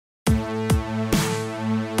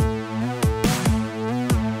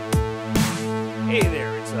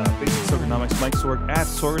Sorganomics, Mike Sorg at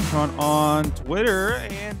Sorgatron on Twitter,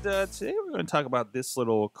 and today we're going to talk about this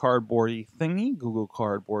little cardboardy thingy, Google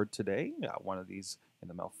Cardboard today. Got one of these in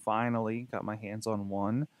the mail finally, got my hands on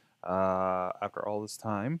one after all this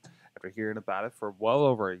time, after hearing about it for well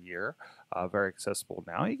over a year. Very accessible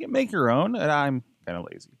now. You can make your own, and I'm kind of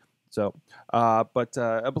lazy. So, but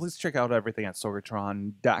please check out everything at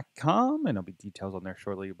sorgatron.com, and there'll be details on there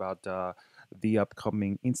shortly about the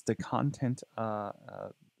upcoming Insta content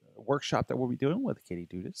workshop that we'll be doing with Katie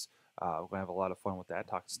Dudas. We're going to have a lot of fun with that,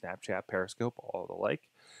 talk Snapchat, Periscope, all the like.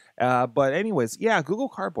 But anyways, yeah, Google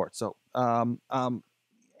Cardboard. So, and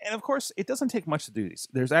of course, it doesn't take much to do these.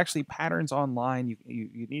 There's actually patterns online.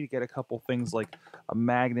 You need to get a couple things like a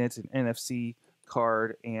magnet, an NFC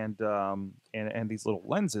card, and these little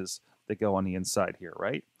lenses that go on the inside here,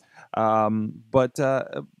 right? But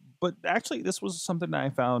actually, this was something that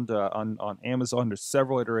I found on Amazon. There's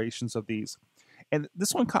several iterations of these. And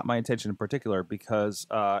this one caught my attention in particular because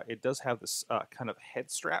it does have this kind of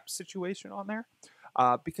head strap situation on there.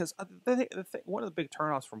 Because one of the big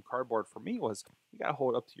turnoffs from cardboard for me was you got to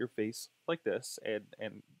hold it up to your face like this, and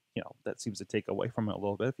you know that seems to take away from it a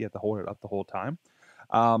little bit if you have to hold it up the whole time.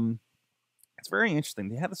 It's very interesting.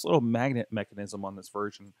 They have this little magnet mechanism on this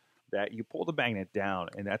version that you pull the magnet down,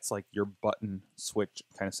 and that's like your button switch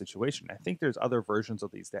kind of situation. I think there's other versions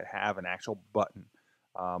of these that have an actual button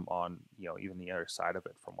on even the other side of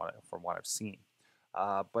it from what I've seen.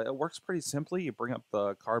 But it works pretty simply. You bring up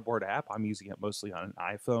the Cardboard app. I'm using it mostly on an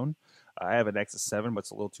iPhone. I have an Nexus 7, but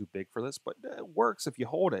it's a little too big for this. But it works if you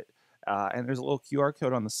hold it. And there's a little QR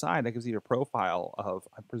code on the side that gives you a profile of,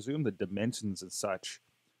 I presume, the dimensions and such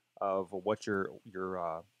of what your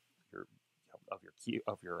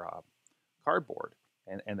cardboard,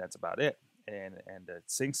 and that's about it. And it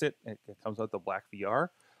syncs it. It comes out the black VR.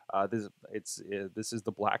 This is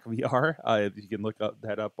the black VR. You can look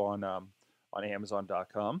that up on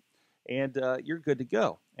Amazon.com, and you're good to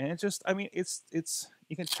go. And it's just, I mean, it's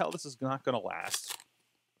you can tell this is not going to last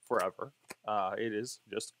forever. It is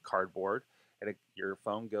just cardboard, and your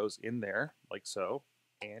phone goes in there like so,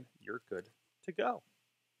 and you're good to go.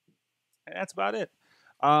 And that's about it.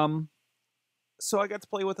 So I got to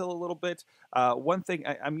play with it a little bit. One thing,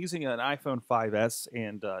 I'm using an iPhone 5S,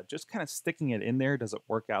 and just kind of sticking it in there doesn't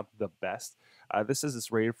work out the best. This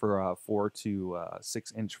is rated for 4 to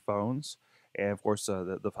 6 inch phones, and of course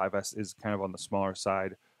the 5S is kind of on the smaller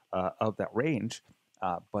side of that range.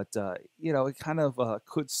 But it kind of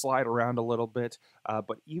could slide around a little bit.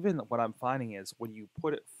 But even what I'm finding is when you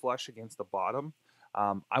put it flush against the bottom,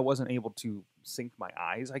 I wasn't able to sync my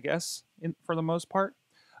eyes, I guess, for the most part.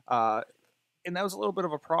 And that was a little bit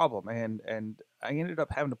of a problem, and I ended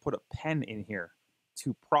up having to put a pen in here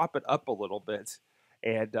to prop it up a little bit,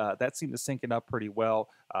 and that seemed to sync it up pretty well.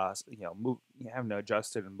 Having to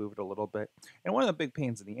adjust it and move it a little bit. And one of the big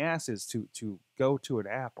pains in the ass is to go to an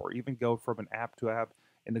app, or even go from an app to app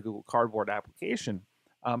in the Google Cardboard application.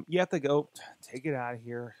 You have to go take it out of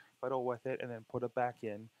here, fiddle with it, and then put it back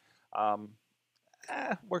in.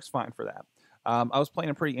 Works fine for that. I was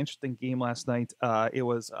playing a pretty interesting game last night. It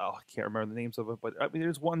was, I can't remember the names of it, but I mean,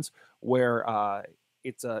 there's ones where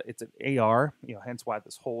it's an AR, hence why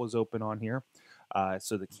this hole is open on here,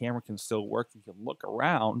 so the camera can still work. You can look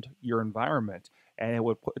around your environment, and it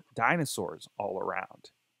would put dinosaurs all around.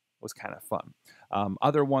 It was kind of fun.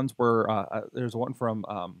 Other ones were, there's one from,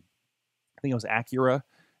 I think it was Acura,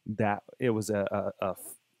 that it was a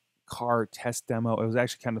car test demo. It was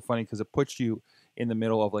actually kind of funny because it puts you in the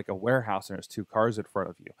middle of like a warehouse, and there's 2 cars in front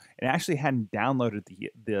of you. And I actually hadn't downloaded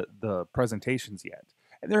the presentations yet.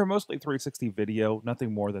 And they're mostly 360 video,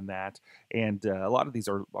 nothing more than that. And a lot of these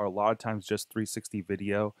are a lot of times just 360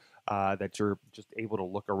 video that you're just able to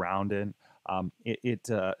look around in.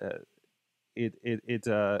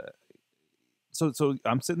 So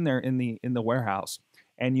I'm sitting there in the warehouse,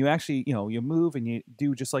 and you actually you move, and you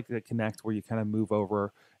do just like the Connect, where you kind of move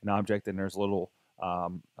over an object, and there's a little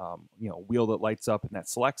wheel that lights up, and that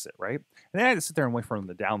selects it, right? And then I had to sit there and wait for them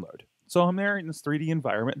to download. So I'm there in this 3D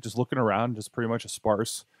environment, just looking around, just pretty much a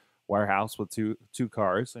sparse warehouse with two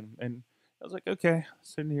cars, and I was like, okay,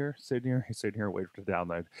 sitting here, wait for it to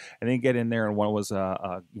download, and then get in there, and one was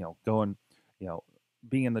going,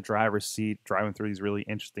 being in the driver's seat, driving through these really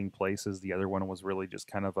interesting places. The other one was really just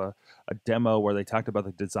kind of a demo where they talked about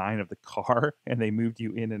the design of the car, and they moved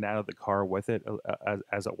you in and out of the car with it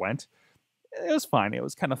as it went. It was fine. It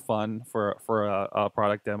was kind of fun for a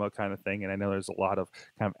product demo kind of thing. And I know there's a lot of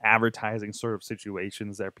kind of advertising sort of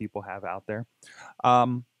situations that people have out there.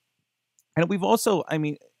 And we've also, I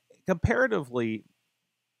mean, comparatively,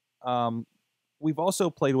 we've also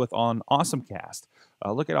played with on AwesomeCast.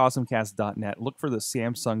 Look at awesomecast.net. Look for the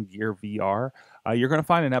Samsung Gear VR. You're going to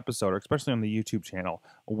find an episode, especially on the YouTube channel,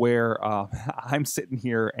 where I'm sitting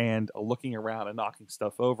here and looking around and knocking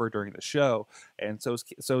stuff over during the show, and so's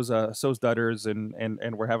Dutters,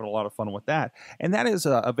 and we're having a lot of fun with that. And that is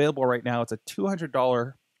available right now. It's a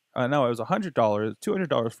 $200. No, it was $100,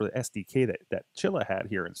 $200 for the SDK that Chilla had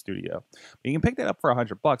here in studio. But you can pick that up for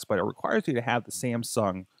 $100, but it requires you to have the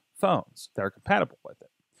Samsung phones that are compatible with it.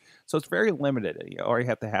 So it's very limited. You already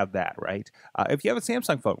have to have that, right? If you have a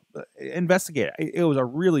Samsung phone, investigate it. It was a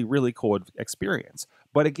really, really cool experience.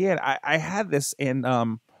 But again, I had this, and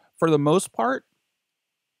for the most part,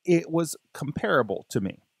 it was comparable to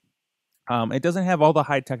me. It doesn't have all the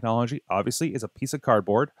high technology. Obviously, it's a piece of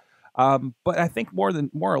cardboard. But I think more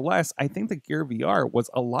or less, I think the Gear VR was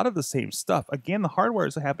a lot of the same stuff. Again, the hardware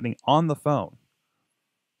is happening on the phone.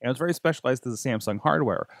 And it was very specialized to the Samsung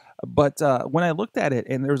hardware. But when I looked at it,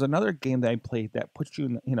 and there was another game that I played that puts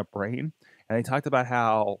you in a brain, and they talked about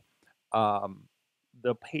how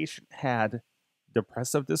the patient had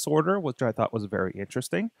depressive disorder, which I thought was very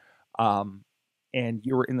interesting. And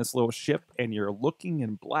you were in this little ship, and you're looking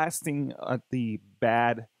and blasting at the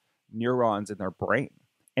bad neurons in their brain.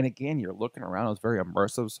 And again, you're looking around. It was very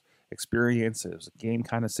immersive experience. It was a game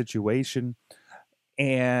kind of situation.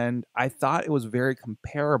 And I thought it was very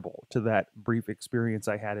comparable to that brief experience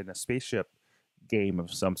I had in a spaceship game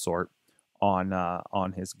of some sort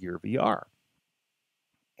on his Gear VR.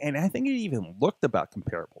 And I think it even looked about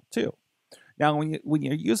comparable too. Now, when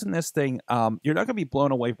you're using this thing, you're not going to be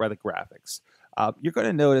blown away by the graphics. You're going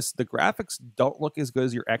to notice the graphics don't look as good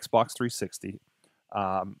as your Xbox 360.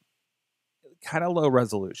 Kind of low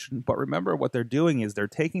resolution, but remember what they're doing is they're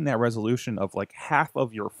taking that resolution of like half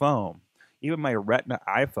of your phone, even my Retina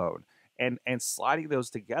iPhone, and sliding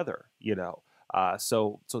those together,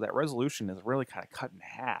 so that resolution is really kind of cut in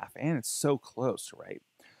half, and it's so close, right?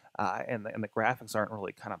 And the graphics aren't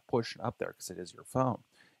really kind of pushing up there because it is your phone,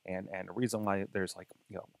 and the reason why there's like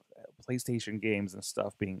PlayStation games and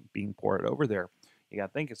stuff being ported over there, you got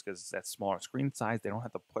to think is because that smaller screen size, they don't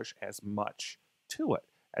have to push as much to it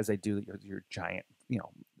as they do your giant,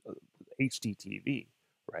 HD TV,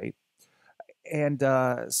 right? And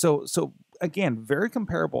so again, very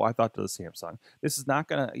comparable, I thought, to the Samsung. This is not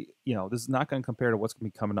gonna, compare to what's gonna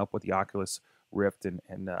be coming up with the Oculus Rift and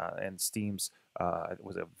Steam's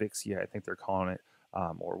was it Vixia, I think they're calling it,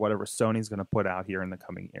 or whatever Sony's gonna put out here in the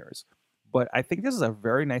coming years. But I think this is a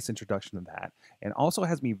very nice introduction to that, and also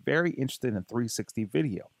has me very interested in 360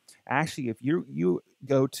 video. Actually, if you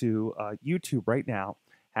go to YouTube right now,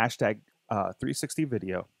 hashtag 360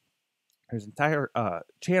 video, there's an entire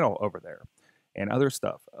channel over there and other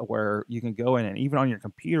stuff where you can go in, and even on your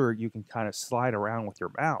computer, you can kind of slide around with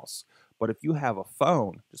your mouse. But if you have a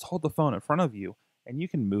phone, just hold the phone in front of you and you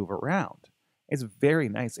can move around. It's very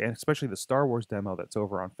nice, and especially the Star Wars demo that's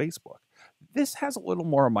over on Facebook. This has a little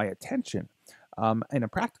more of my attention in a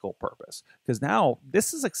practical purpose, because now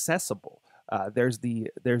this is accessible. There's the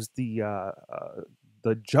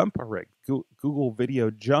jump rig, Google Video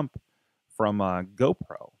Jump from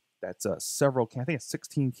GoPro. That's I think it's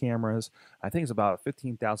 16 cameras. I think it's about a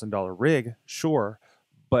 $15,000 rig, sure,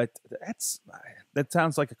 but that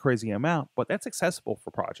sounds like a crazy amount. But that's accessible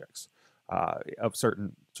for projects of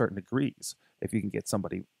certain degrees if you can get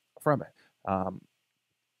somebody from it.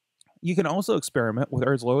 You can also experiment with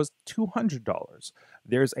as low as $200.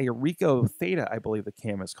 There's a Ricoh Theta, I believe the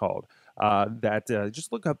cam is called, that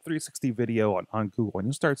just look up 360 video on Google and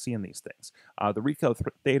you'll start seeing these things. The Ricoh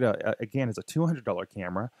Theta, again, is a $200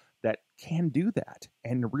 camera that can do that,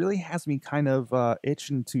 and really has me kind of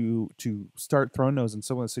itching to start throwing those in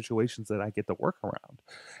some of the situations that I get to work around.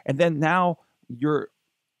 And then now you're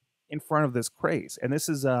in front of this craze, and this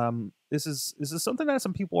is something that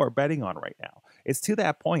some people are betting on right now. It's to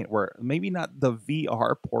that point where maybe not the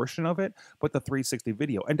VR portion of it, but the 360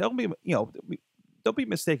 video. And don't be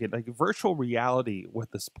mistaken, like virtual reality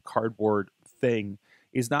with this cardboard thing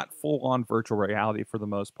is not full on virtual reality for the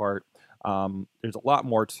most part. There's a lot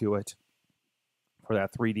more to it for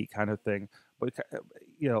that 3D kind of thing, but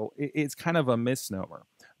it's kind of a misnomer.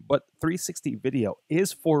 But 360 video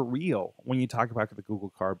is for real when you talk about the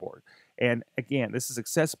Google Cardboard. And again, this is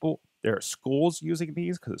accessible. There are schools using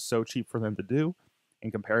these because it's so cheap for them to do in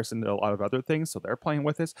comparison to a lot of other things. So they're playing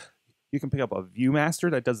with this. You can pick up a ViewMaster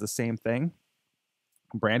that does the same thing,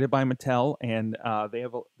 branded by Mattel, and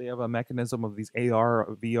they have a mechanism of these AR,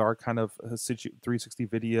 VR kind of 360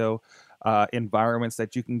 video environments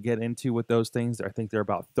that you can get into with those things. I think they're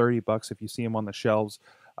about $30 if you see them on the shelves.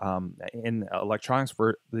 in electronics.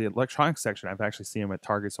 For the electronics section, I've actually seen them at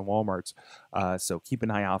Targets and Walmarts. So keep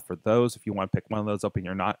an eye out for those if you want to pick one of those up and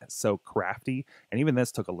you're not so crafty. And even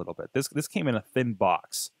this took a little bit. This came in a thin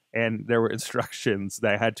box, and there were instructions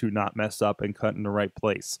that I had to not mess up and cut in the right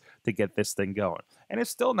place to get this thing going. And it's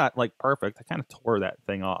still not like perfect. I kind of tore that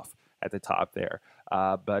thing off at the top there,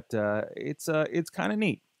 but it's kind of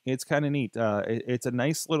neat. It's kind of neat. It's a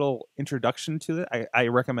nice little introduction to it. I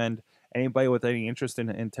recommend anybody with any interest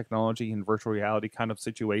in technology and virtual reality kind of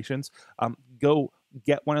situations, go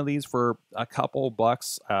get one of these for a couple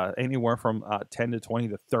bucks, anywhere from 10 to 20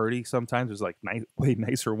 to 30. Sometimes there's like way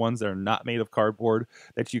nicer ones that are not made of cardboard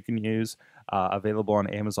that you can use, available on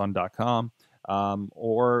Amazon.com.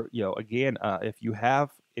 Or, again, if you have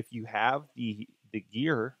the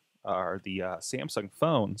gear or the Samsung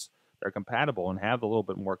phones that are compatible and have a little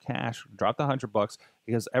bit more cash, drop the $100,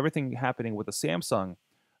 because everything happening with the Samsung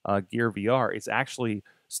Gear VR is actually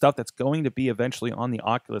stuff that's going to be eventually on the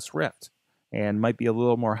Oculus Rift and might be a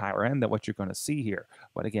little more higher end than what you're going to see here.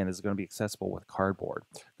 But again, it's going to be accessible with cardboard.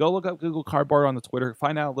 Go look up Google Cardboard on the Twitter,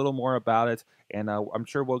 find out a little more about it, and I'm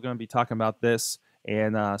sure we're going to be talking about this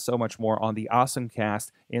and so much more on the Awesome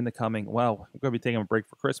Cast in the coming, well, we're going to be taking a break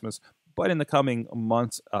for Christmas, but in the coming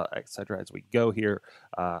months, etc. as we go here.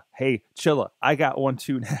 Hey, Chilla, I got one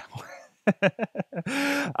too now.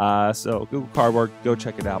 So Google Cardboard, go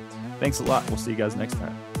check it out. Thanks a lot. We'll see you guys next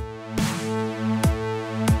time.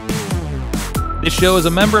 This show is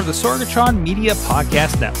a member of the Sorgatron Media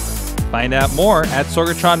Podcast Network. Find out more at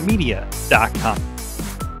sorgatronmedia.com.